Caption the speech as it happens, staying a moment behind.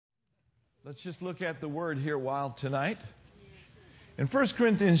Let's just look at the word here a while tonight. In 1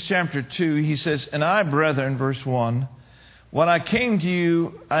 Corinthians chapter 2, he says, "And I, brethren," verse 1, "when I came to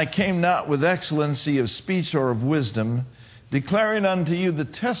you, I came not with excellency of speech or of wisdom, declaring unto you the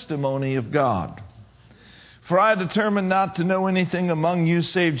testimony of God. For I determined not to know anything among you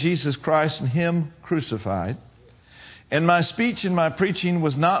save Jesus Christ and Him crucified. And my speech and my preaching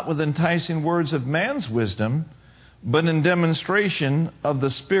was not with enticing words of man's wisdom, but in demonstration of the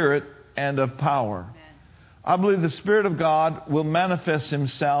Spirit and of power." I believe the Spirit of God will manifest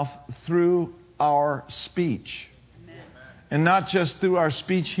Himself through our speech. And not just through our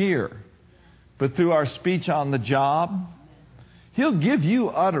speech here, but through our speech on the job. He'll give you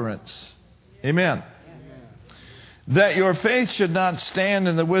utterance. Amen. "That your faith should not stand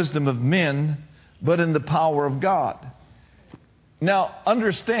in the wisdom of men, but in the power of God." Now,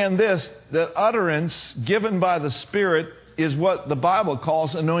 understand this, that utterance given by the Spirit is what the Bible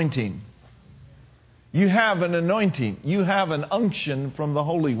calls anointing. You have an anointing. You have an unction from the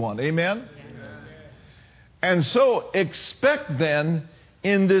Holy One. Amen? And so expect then,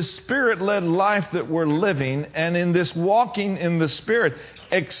 in this Spirit-led life that we're living and in this walking in the Spirit,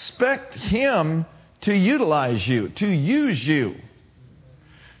 expect Him to utilize you, to use you,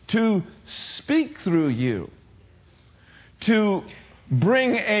 to speak through you, to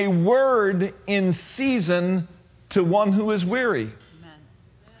bring a word in season to one who is weary. Amen.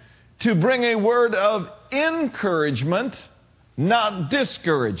 To bring a word of encouragement, not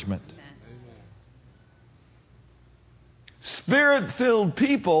discouragement. Amen. Spirit-filled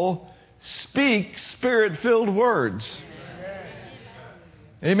people speak Spirit-filled words.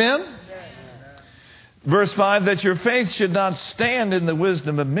 Amen? Amen? Verse 5, "That your faith should not stand in the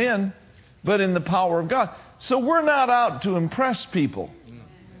wisdom of men, but in the power of God." So we're not out to impress people.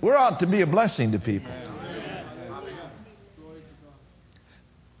 We're out to be a blessing to people.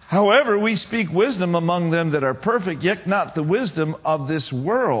 "However, we speak wisdom among them that are perfect, yet not the wisdom of this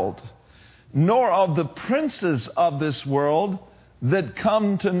world, nor of the princes of this world that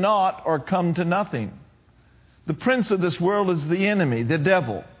come to naught or come to nothing." The prince of this world is the enemy, the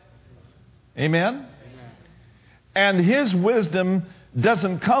devil. Amen? And his wisdom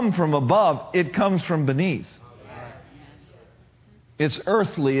doesn't come from above, it comes from beneath. It's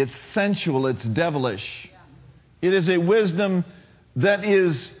earthly, it's sensual, it's devilish. It is a wisdom that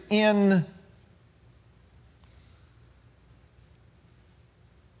is in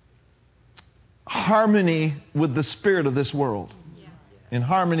harmony with the spirit of this world. In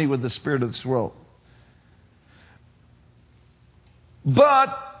harmony with the spirit of this world.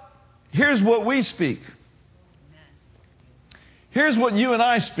 But here's what we speak. Here's what you and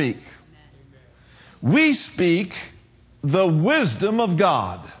I speak. We speak the wisdom of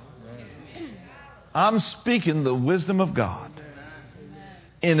God. I'm speaking the wisdom of God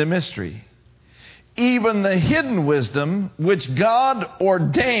in a mystery. "Even the hidden wisdom which God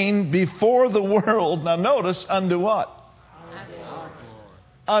ordained before the world." Now notice, unto what?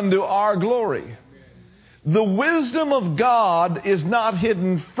 Unto our glory. The wisdom of God is not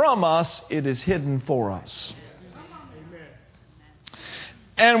hidden from us, it is hidden for us.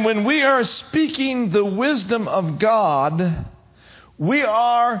 And when we are speaking the wisdom of God, we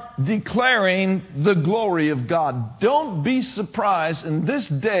are declaring the glory of God. Don't be surprised in this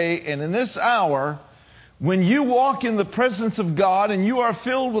day and in this hour when you walk in the presence of God and you are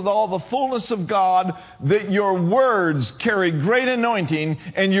filled with all the fullness of God, that your words carry great anointing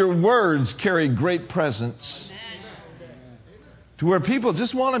and your words carry great presence. To where people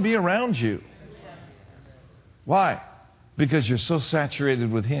just want to be around you. Why? Because you're so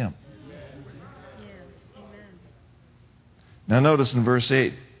saturated with Him. Now notice in verse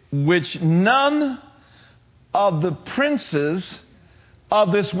 8, "Which none of the princes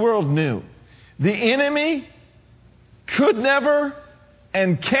of this world knew." The enemy could never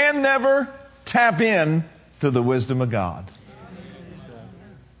and can never tap in to the wisdom of God.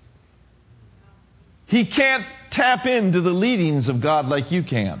 He can't tap into the leadings of God like you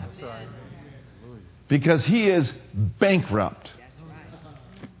can. Because he is bankrupt.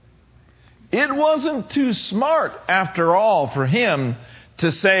 It wasn't too smart, after all, for him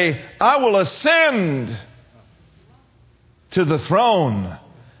to say, "I will ascend to the throne.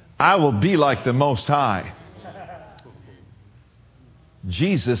 I will be like the Most High."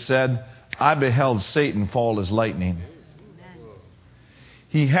 Jesus said, "I beheld Satan fall as lightning."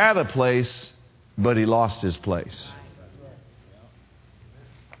 He had a place, but he lost his place.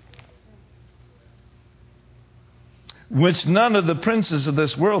 "Which none of the princes of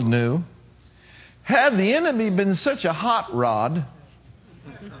this world knew." Had the enemy been such a hot rod,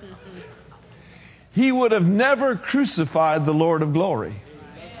 he would have never crucified the Lord of glory.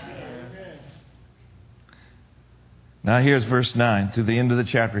 Now here's verse 9 to the end of the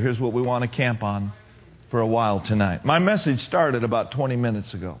chapter. Here's what we want to camp on for a while tonight. My message started about 20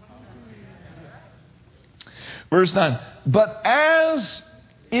 minutes ago. Verse 9. But as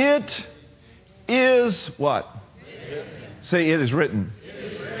it is what? Say, it is written.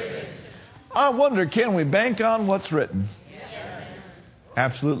 I wonder, can we bank on what's written?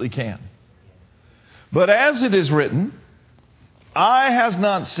 Absolutely can. But as it is written, eye has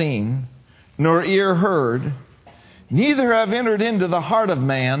not seen, nor ear heard, neither have entered into the heart of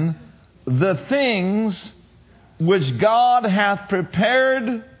man the things which God hath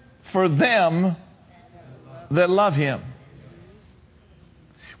prepared for them that love Him.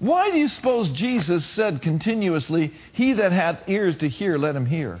 Why do you suppose Jesus said continuously, he that hath ears to hear, let him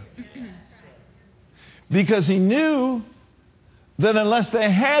hear? Because He knew that unless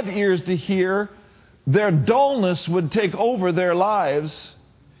they had ears to hear, their dullness would take over their lives,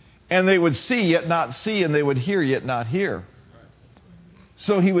 and they would see yet not see, and they would hear yet not hear.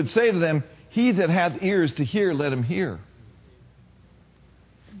 So He would say to them, he that hath ears to hear, let him hear.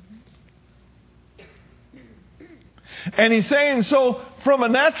 And He's saying, so from a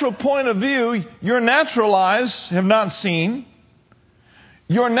natural point of view, your natural eyes have not seen,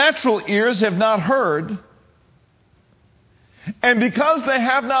 your natural ears have not heard, and because they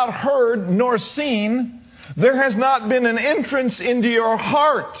have not heard nor seen, there has not been an entrance into your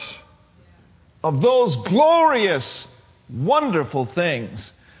heart of those glorious, wonderful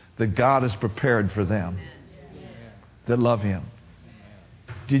things that God has prepared for them that love Him.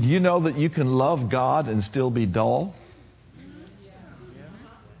 Did you know that you can love God and still be dull?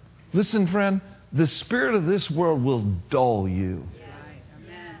 Listen, friend, the spirit of this world will dull you.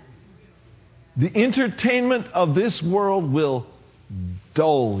 The entertainment of this world will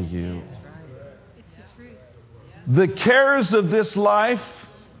dull you. The cares of this life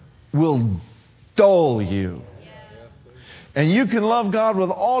will dull you. And you can love God with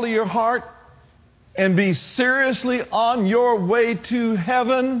all of your heart and be seriously on your way to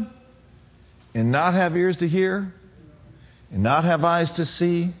heaven and not have ears to hear and not have eyes to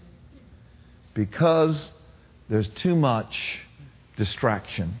see, because there's too much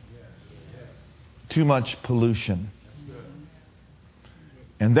distraction, too much pollution.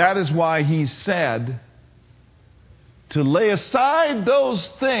 And that is why He said to lay aside those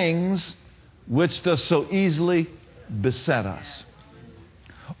things which does so easily beset us.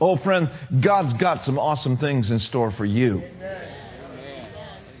 Oh, friend, God's got some awesome things in store for you.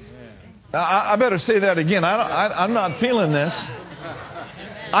 I better say that again. I'm not feeling this.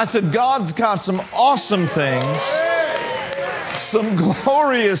 I said, God's got some awesome things, some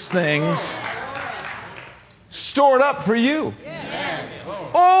glorious things stored up for you.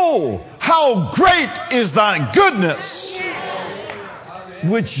 Oh, how great is Thy goodness,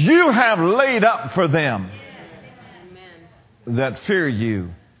 which You have laid up for them that fear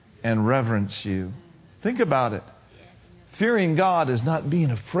You and reverence You. Think about it. Fearing God is not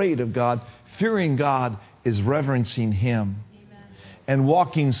being afraid of God. Fearing God is reverencing Him and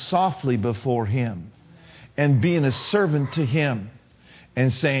walking softly before Him and being a servant to Him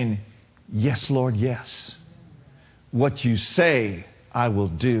and saying, yes, Lord, yes. What You say, I will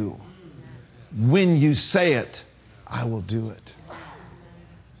do. When You say it, I will do it.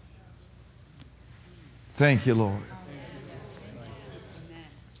 Thank You, Lord.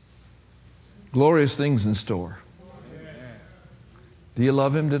 Glorious things in store. Do you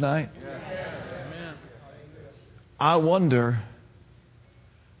love Him tonight? I wonder,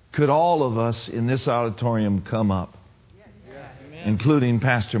 could all of us in this auditorium come up, including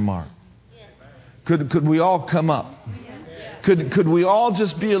Pastor Mark? Could we all come up? Could we all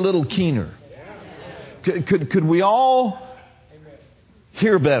just be a little keener? Could we all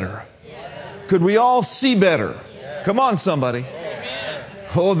hear better? Could we all see better? Come on, somebody.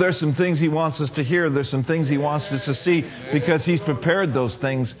 Oh, there's some things He wants us to hear. There's some things He wants us to see, because He's prepared those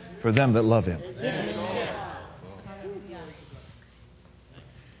things for them that love Him.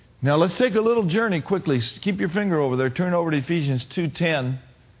 Now let's take a little journey quickly. Keep your finger over there. Turn over to Ephesians 2:10.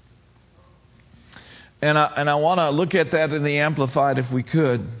 And I want to look at that in the Amplified if we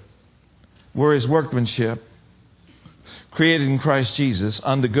could. We're His workmanship, created in Christ Jesus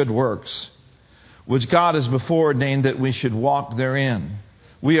unto good works, which God has before ordained that we should walk therein.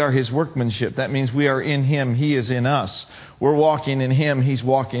 We are His workmanship. That means we are in Him. He is in us. We're walking in Him. He's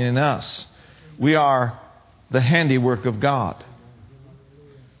walking in us. We are the handiwork of God.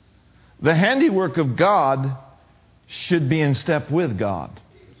 The handiwork of God should be in step with God.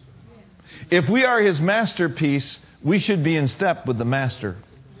 If we are His masterpiece, we should be in step with the Master.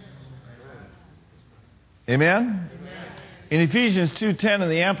 Amen? In Ephesians 2:10 in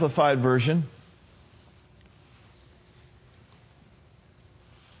the Amplified Version,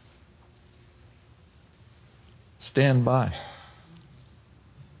 stand by.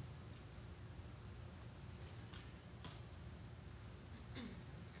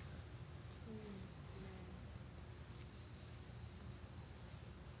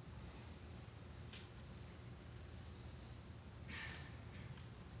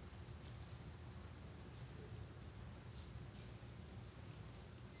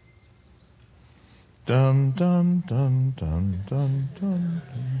 Dun, dun, dun, dun, dun, dun.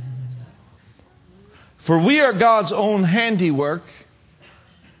 For we are God's own handiwork,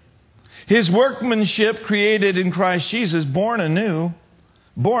 His workmanship created in Christ Jesus, born anew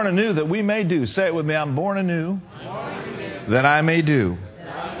that we may do. Say it with me, I'm born anew, that I may do.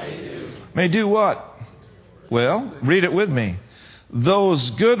 May do what? Well, read it with me.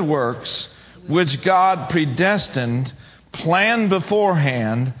 Those good works which God predestined, planned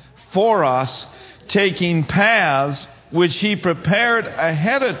beforehand for us, taking paths which He prepared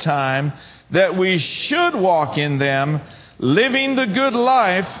ahead of time that we should walk in them, living the good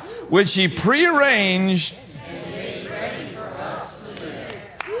life which He prearranged and made ready for us to live.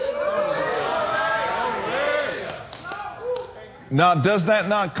 Now, does that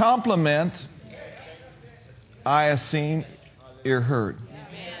not complement eye has seen, ear heard?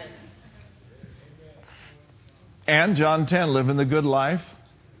 And John 10, living the good life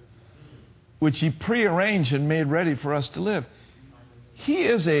which He prearranged and made ready for us to live. He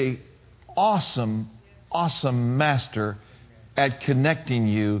is a awesome master at connecting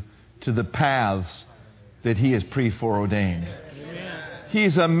you to the paths that He has pre-foreordained.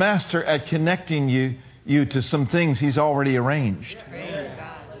 He's a master at connecting you to some things He's already arranged.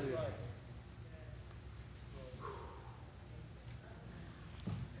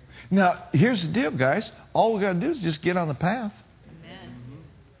 Now, here's the deal, guys. All we got to do is just get on the path.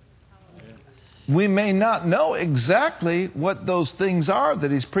 We may not know exactly what those things are that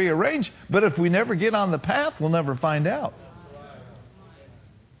He's prearranged, but if we never get on the path, we'll never find out.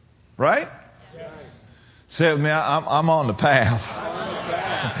 Right? Say it with me, I'm on the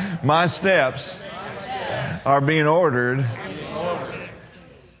path. My steps are being ordered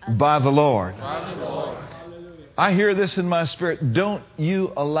by the Lord. I hear this in my spirit. Don't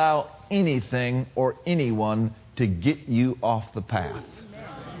you allow anything or anyone to get you off the path.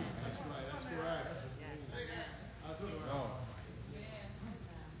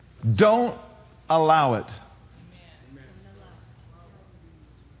 Don't allow it.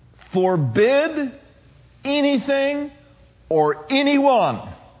 Forbid anything or anyone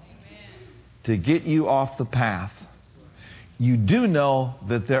to get you off the path. You do know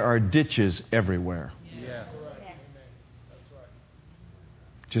that there are ditches everywhere.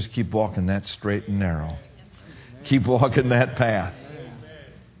 Just keep walking that straight and narrow. Keep walking that path.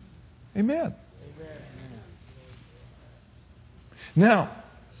 Amen. Now,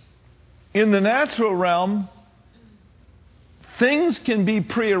 in the natural realm, things can be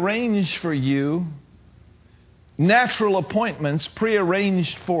prearranged for you. Natural appointments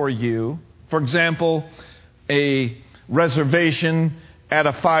prearranged for you. For example, a reservation at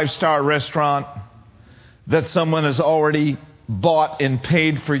a 5-star restaurant that someone has already bought and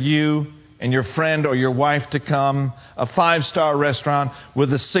paid for you and your friend or your wife to come. A 5-star restaurant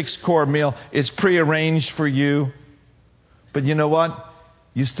with a 6-course meal. It's prearranged for you. But you know what?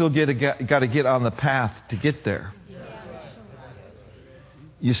 You still got to get on the path to get there.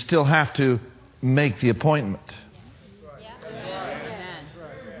 You still have to make the appointment.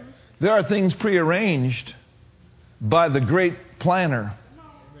 There are things prearranged by the great planner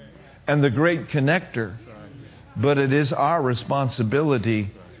and the great connector, but it is our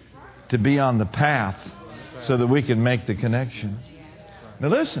responsibility to be on the path so that we can make the connection. Now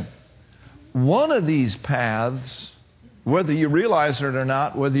listen, one of these paths, whether you realize it or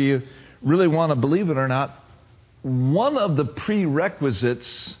not, whether you really want to believe it or not, one of the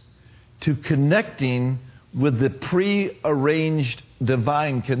prerequisites to connecting with the prearranged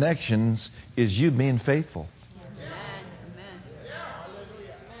divine connections is you being faithful.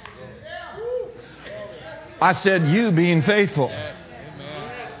 I said you being faithful.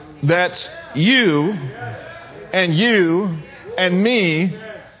 That's you and me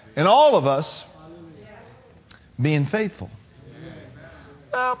and all of us being faithful.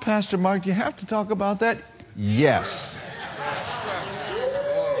 Well, Pastor Mark, you have to talk about that. Yes.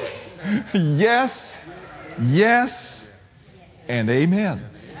 Yes. Yes. And amen.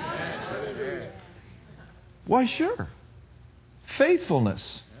 Why, sure.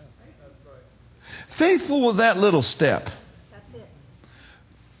 Faithfulness. Faithful with that little step.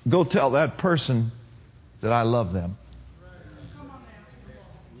 Go tell that person that I love them.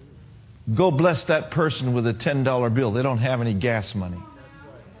 Go bless that person with a $10 bill. They don't have any gas money.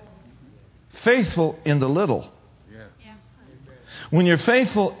 Faithful in the little. When you're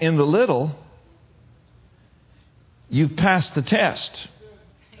faithful in the little, you've passed the test.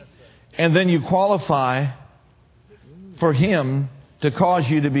 And then you qualify for Him to cause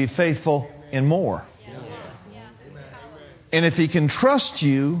you to be faithful in more. And if He can trust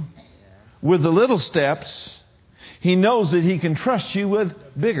you with the little steps, He knows that He can trust you with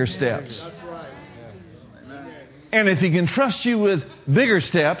bigger steps. And if He can trust you with bigger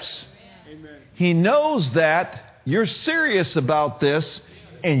steps, He knows that you're serious about this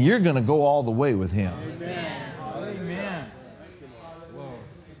and you're going to go all the way with Him. Amen.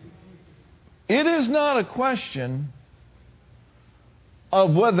 It is not a question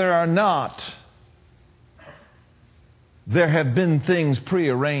of whether or not there have been things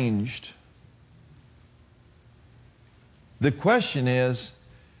prearranged. The question is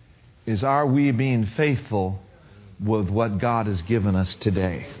are we being faithful with what God has given us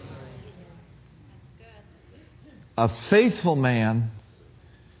today? A faithful man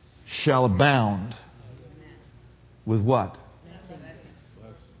shall abound with what?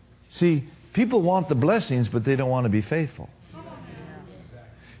 See, people want the blessings, but they don't want to be faithful.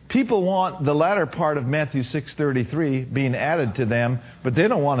 People want the latter part of Matthew 6:33 being added to them, but they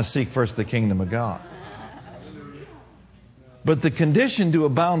don't want to seek first the kingdom of God. But the condition to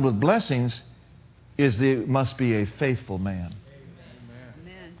abound with blessings is they must be a faithful man.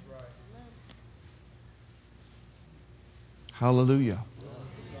 Amen. Hallelujah.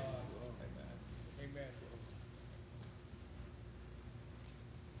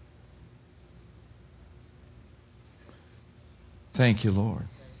 Thank you, Lord.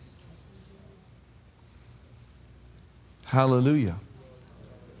 Hallelujah.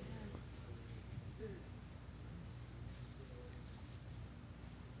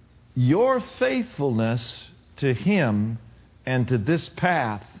 Your faithfulness to Him and to this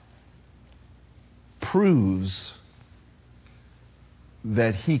path proves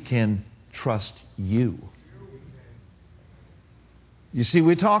that He can trust you. You see,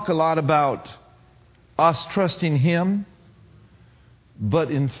 we talk a lot about us trusting Him,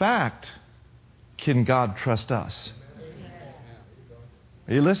 but in fact, can God trust us?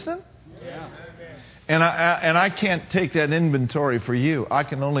 Are you listening? Yeah. And I can't take that inventory for you. I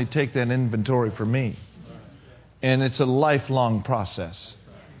can only take that inventory for me. And it's a lifelong process.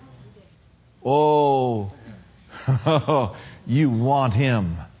 Oh, you want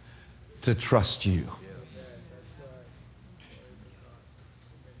Him to trust you.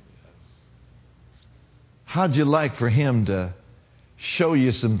 How'd you like for Him to show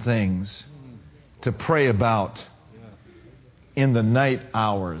you some things to pray about in the night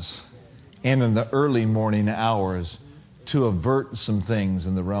hours and in the early morning hours to avert some things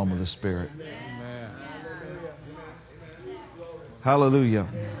in the realm of the Spirit? Amen. Hallelujah.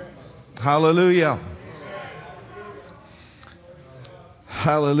 Hallelujah.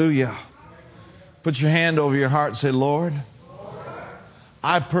 Hallelujah. Put your hand over your heart and say, Lord,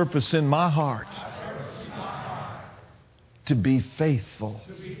 I purpose in my heart to be faithful.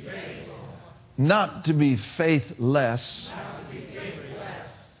 Not to be faithless,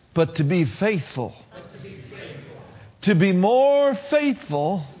 but to be faithful. To be more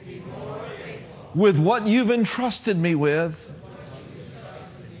faithful with what you've entrusted me with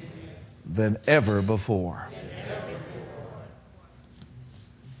than ever before.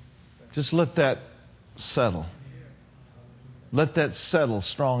 Just let that settle. Let that settle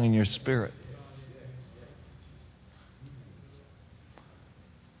strong in your spirit.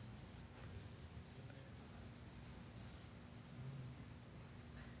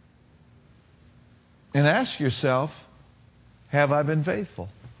 And ask yourself, have I been faithful?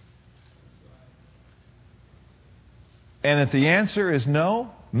 And if the answer is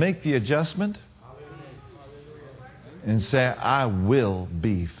no, make the adjustment and say, I will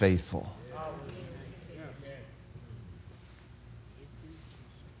be faithful.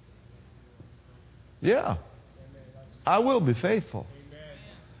 Yeah, I will be faithful.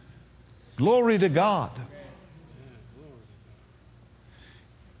 Glory to God.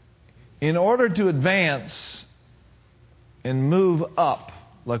 In order to advance and move up,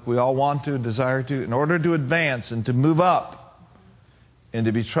 like we all want to, desire to, in order to advance and to move up and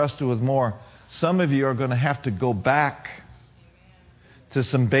to be trusted with more, some of you are going to have to go back to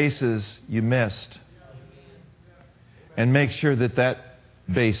some bases you missed and make sure that that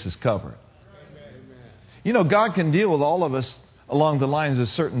base is covered. You know, God can deal with all of us along the lines of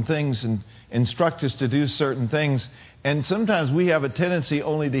certain things and instruct us to do certain things. And sometimes we have a tendency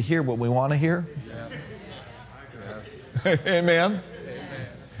only to hear what we want to hear. Yes. Amen.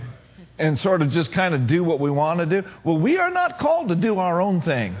 And sort of just kind of do what we want to do. Well, we are not called to do our own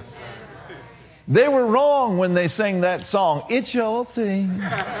thing. They were wrong when they sang that song, "It's your thing.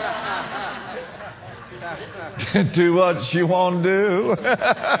 Do what you want to do."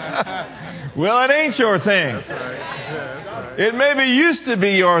 Well, it ain't your thing. It maybe used to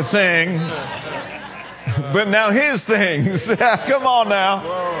be your thing, but now His things. Come on now.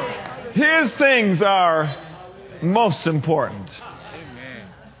 His things are most important.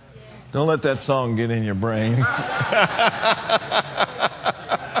 Don't let that song get in your brain.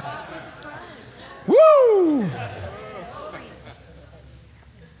 Woo!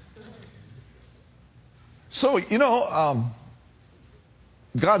 So,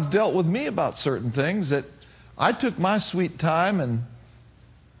 God's dealt with me about certain things that I took my sweet time and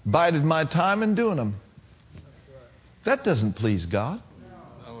bided my time in doing them. That doesn't please God.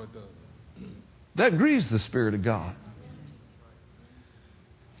 No, it doesn't. That grieves the Spirit of God.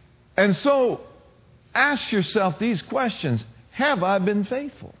 And so, ask yourself these questions. Have I been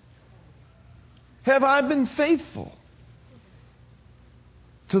faithful? Have I been faithful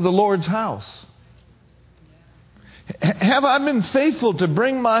to the Lord's house? Have I been faithful to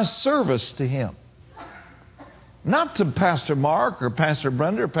bring my service to Him? Not to Pastor Mark or Pastor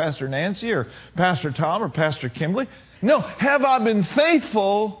Brenda or Pastor Nancy or Pastor Tom or Pastor Kimberly. No, have I been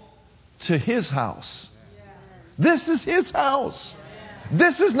faithful to His house? This is His house.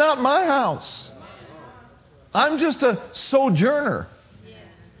 This is not my house. I'm just a sojourner.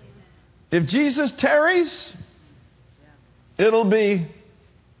 If Jesus tarries, it'll be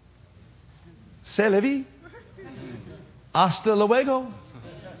 "C'est la vie. Hasta luego.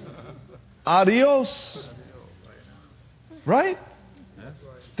 Adios." Right?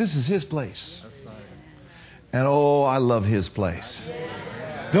 This is His place. And oh, I love His place.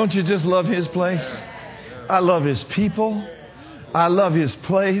 Don't you just love His place? I love His people. I love His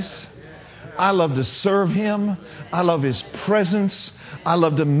place. I love to serve Him. I love His presence. I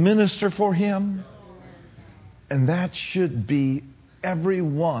love to minister for Him. And that should be every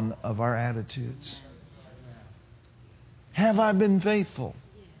one of our attitudes. Have I been faithful?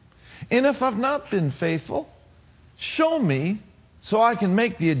 And if I've not been faithful, show me so I can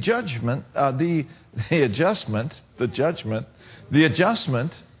make the adjustment.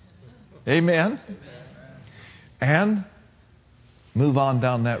 Amen. And move on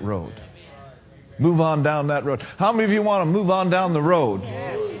down that road. Move on down that road. How many of you want to move on down the road?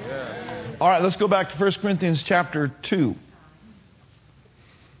 All right, let's go back to 1 Corinthians chapter 2.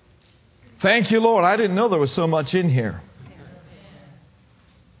 Thank you, Lord. I didn't know there was so much in here.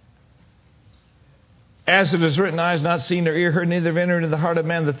 As it is written, eye has not seen nor ear heard, neither have entered into the heart of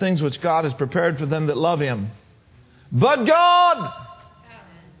man the things which God has prepared for them that love Him. But God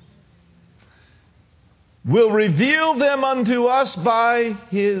will reveal them unto us by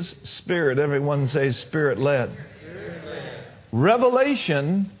His Spirit. Everyone say Spirit-led. Spirit-led.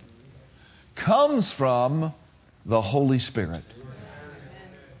 Revelation comes from the Holy Spirit.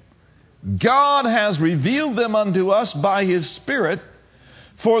 God has revealed them unto us by His Spirit,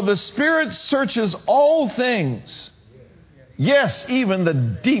 for the Spirit searches all things. Yes, even the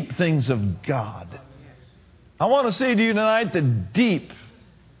deep things of God. I want to say to you tonight, the deep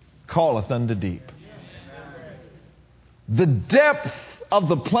calleth unto deep. The depth of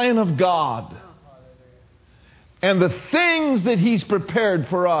the plan of God and the things that He's prepared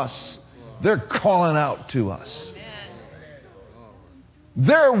for us, they're calling out to us.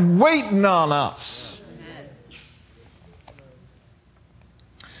 They're waiting on us.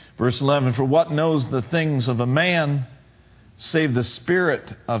 Verse 11, for what knows the things of a man, save the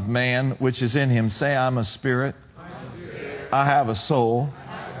spirit of man which is in him? Say, I'm a spirit. I have a soul.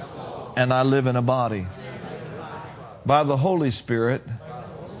 And I live in a body. By the Holy Spirit,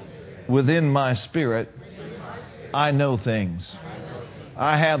 within my spirit, I know things.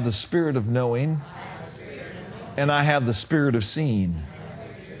 I have the spirit of knowing, and I have the spirit of seeing.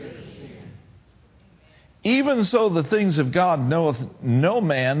 Even so, the things of God knoweth no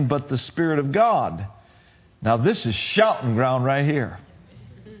man but the Spirit of God. Now, this is shouting ground right here.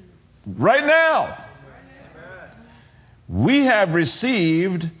 Right now. We have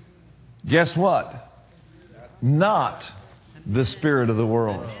received, guess what? Not the spirit of the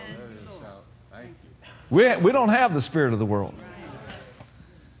world. We don't have the spirit of the world.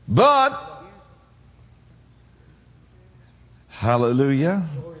 But, hallelujah,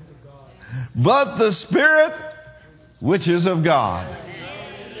 but the Spirit which is of God.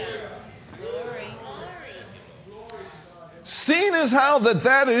 Seeing as how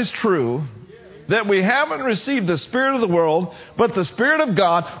that is true, that we haven't received the spirit of the world, but the Spirit of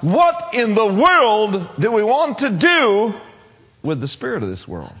God, what in the world do we want to do with the spirit of this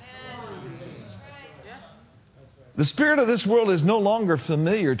world? The spirit of this world is no longer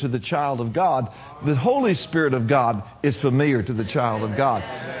familiar to the child of God. The Holy Spirit of God is familiar to the child of God.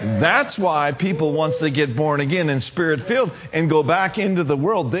 That's why people, once they get born again and Spirit-filled and go back into the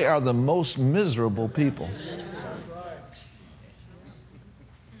world, they are the most miserable people.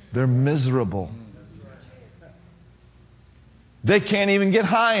 They're miserable. They can't even get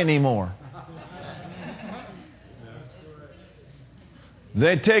high anymore.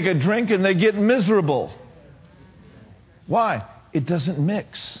 They take a drink and they get miserable. Why? It doesn't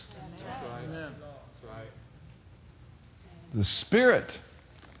mix. The Spirit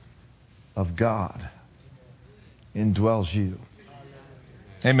of God indwells you.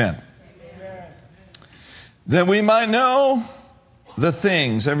 Amen. That we might know the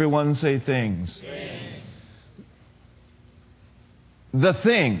things. Everyone say things. The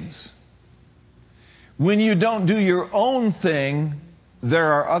things. When you don't do your own thing,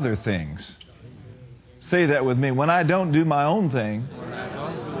 there are other things. Say that with me. When I don't do my own thing,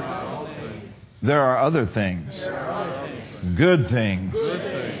 there are other things. Good things.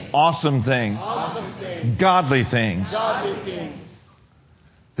 Awesome things. Godly things.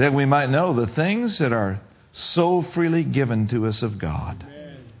 That we might know the things that are so freely given to us of God.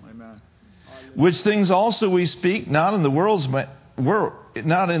 Which things also we speak, not in the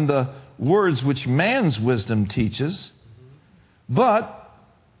words which man's wisdom teaches, but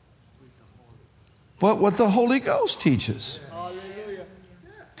what the Holy Ghost teaches.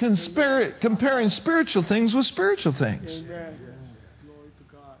 Comparing spiritual things with spiritual things.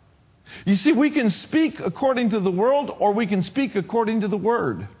 You see, we can speak according to the world, or we can speak according to the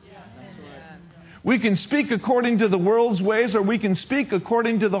Word. We can speak according to the world's ways, or we can speak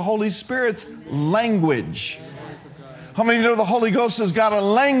according to the Holy Spirit's language. How many know the Holy Ghost has got a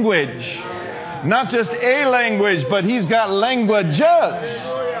language? Not just a language, but He's got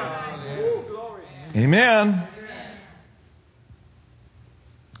languages. Amen.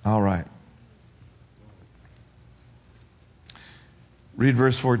 All right. Read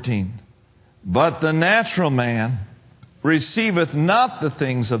verse 14. But the natural man receiveth not the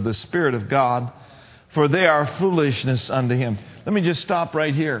things of the Spirit of God, for they are foolishness unto him. Let me just stop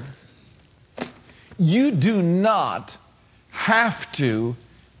right here. You do not have to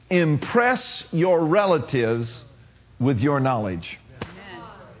impress your relatives with your knowledge.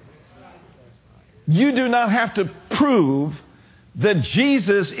 You do not have to prove that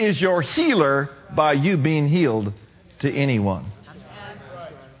Jesus is your healer by you being healed to anyone.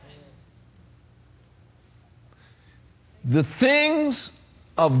 The things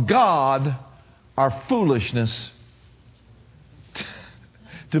of God are foolishness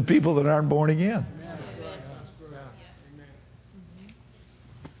to people that aren't born again.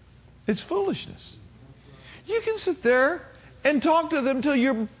 It's foolishness. You can sit there and talk to them till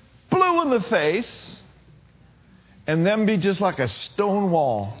you're blue in the face and then be just like a stone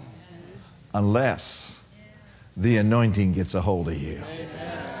wall unless the anointing gets a hold of you.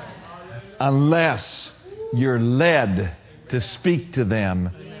 Unless you're led to speak to them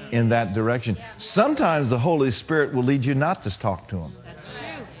in that direction. Sometimes the Holy Spirit will lead you not to talk to them.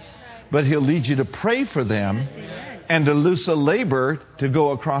 But He'll lead you to pray for them and to loose a labor to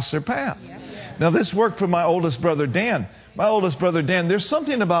go across their path. Now this worked for my oldest brother Dan. My oldest brother Dan, there's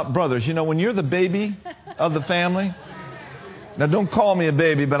something about brothers. You know, when you're the baby of the family. Now don't call me a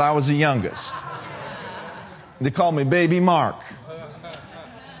baby, but I was the youngest. They call me Baby Mark.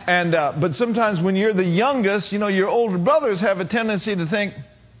 And but sometimes when you're the youngest, you know, your older brothers have a tendency to think,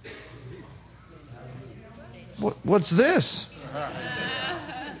 what's this?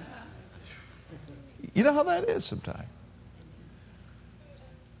 You know how that is sometimes.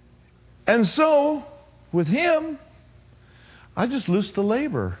 And so, with him, I just loosed the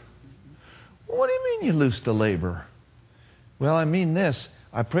labor. What do you mean you loosed the labor? Well, I mean this.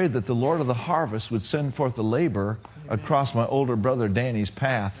 I prayed that the Lord of the harvest would send forth a labor across my older brother Danny's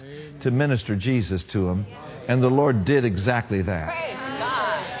path to minister Jesus to him. And the Lord did exactly that.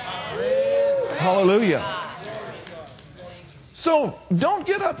 Hallelujah. So don't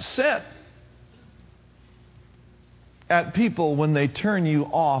get upset at people when they turn you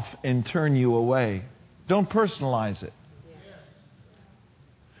off and turn you away. Don't personalize it.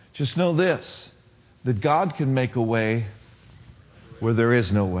 Just know this, that God can make a way where there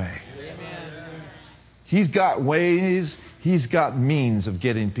is no way. He's got ways, He's got means of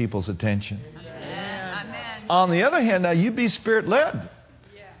getting people's attention. Amen. On the other hand, now you be Spirit-led.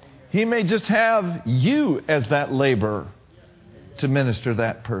 He may just have you as that laborer to minister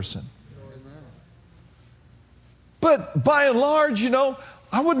that person. But by and large, you know,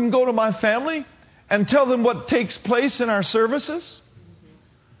 I wouldn't go to my family and tell them what takes place in our services.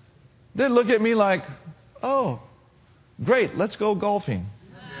 They'd look at me like, oh, Great, let's go golfing.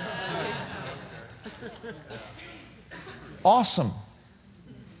 Awesome.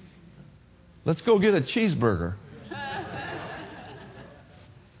 Let's go get a cheeseburger.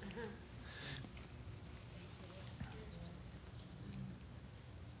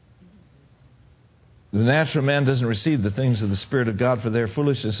 The natural man doesn't receive the things of the Spirit of God, for they are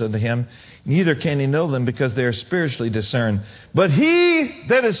foolishness unto him. Neither can he know them, because they are spiritually discerned. But he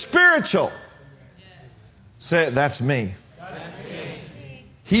that is spiritual, say it, that's me.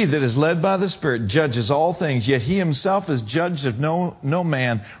 He that is led by the Spirit judges all things, yet he himself is judged of no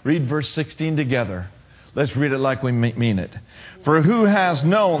man. Read verse 16 together. Let's read it like we mean it. For who has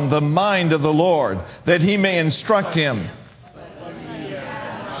known the mind of the Lord, that he may instruct him?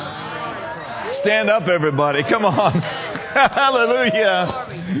 Stand up, everybody. Come on. Hallelujah.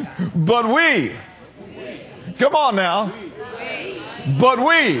 But we. Come on now. But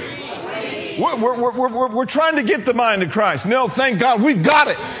we're trying to get the mind of Christ. No, thank God, we've got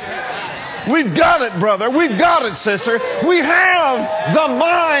it. We've got it, brother. We've got it, sister. We have the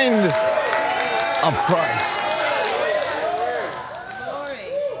mind of Christ.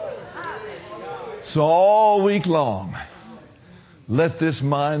 So all week long, let this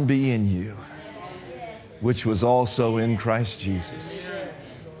mind be in you, which was also in Christ Jesus.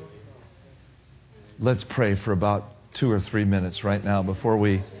 Let's pray for about 2 or 3 minutes right now before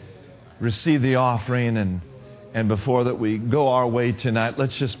we receive the offering and before that we go our way tonight.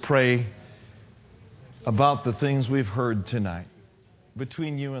 Let's just pray about the things we've heard tonight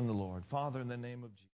between you and the Lord. Father, in the name of Jesus.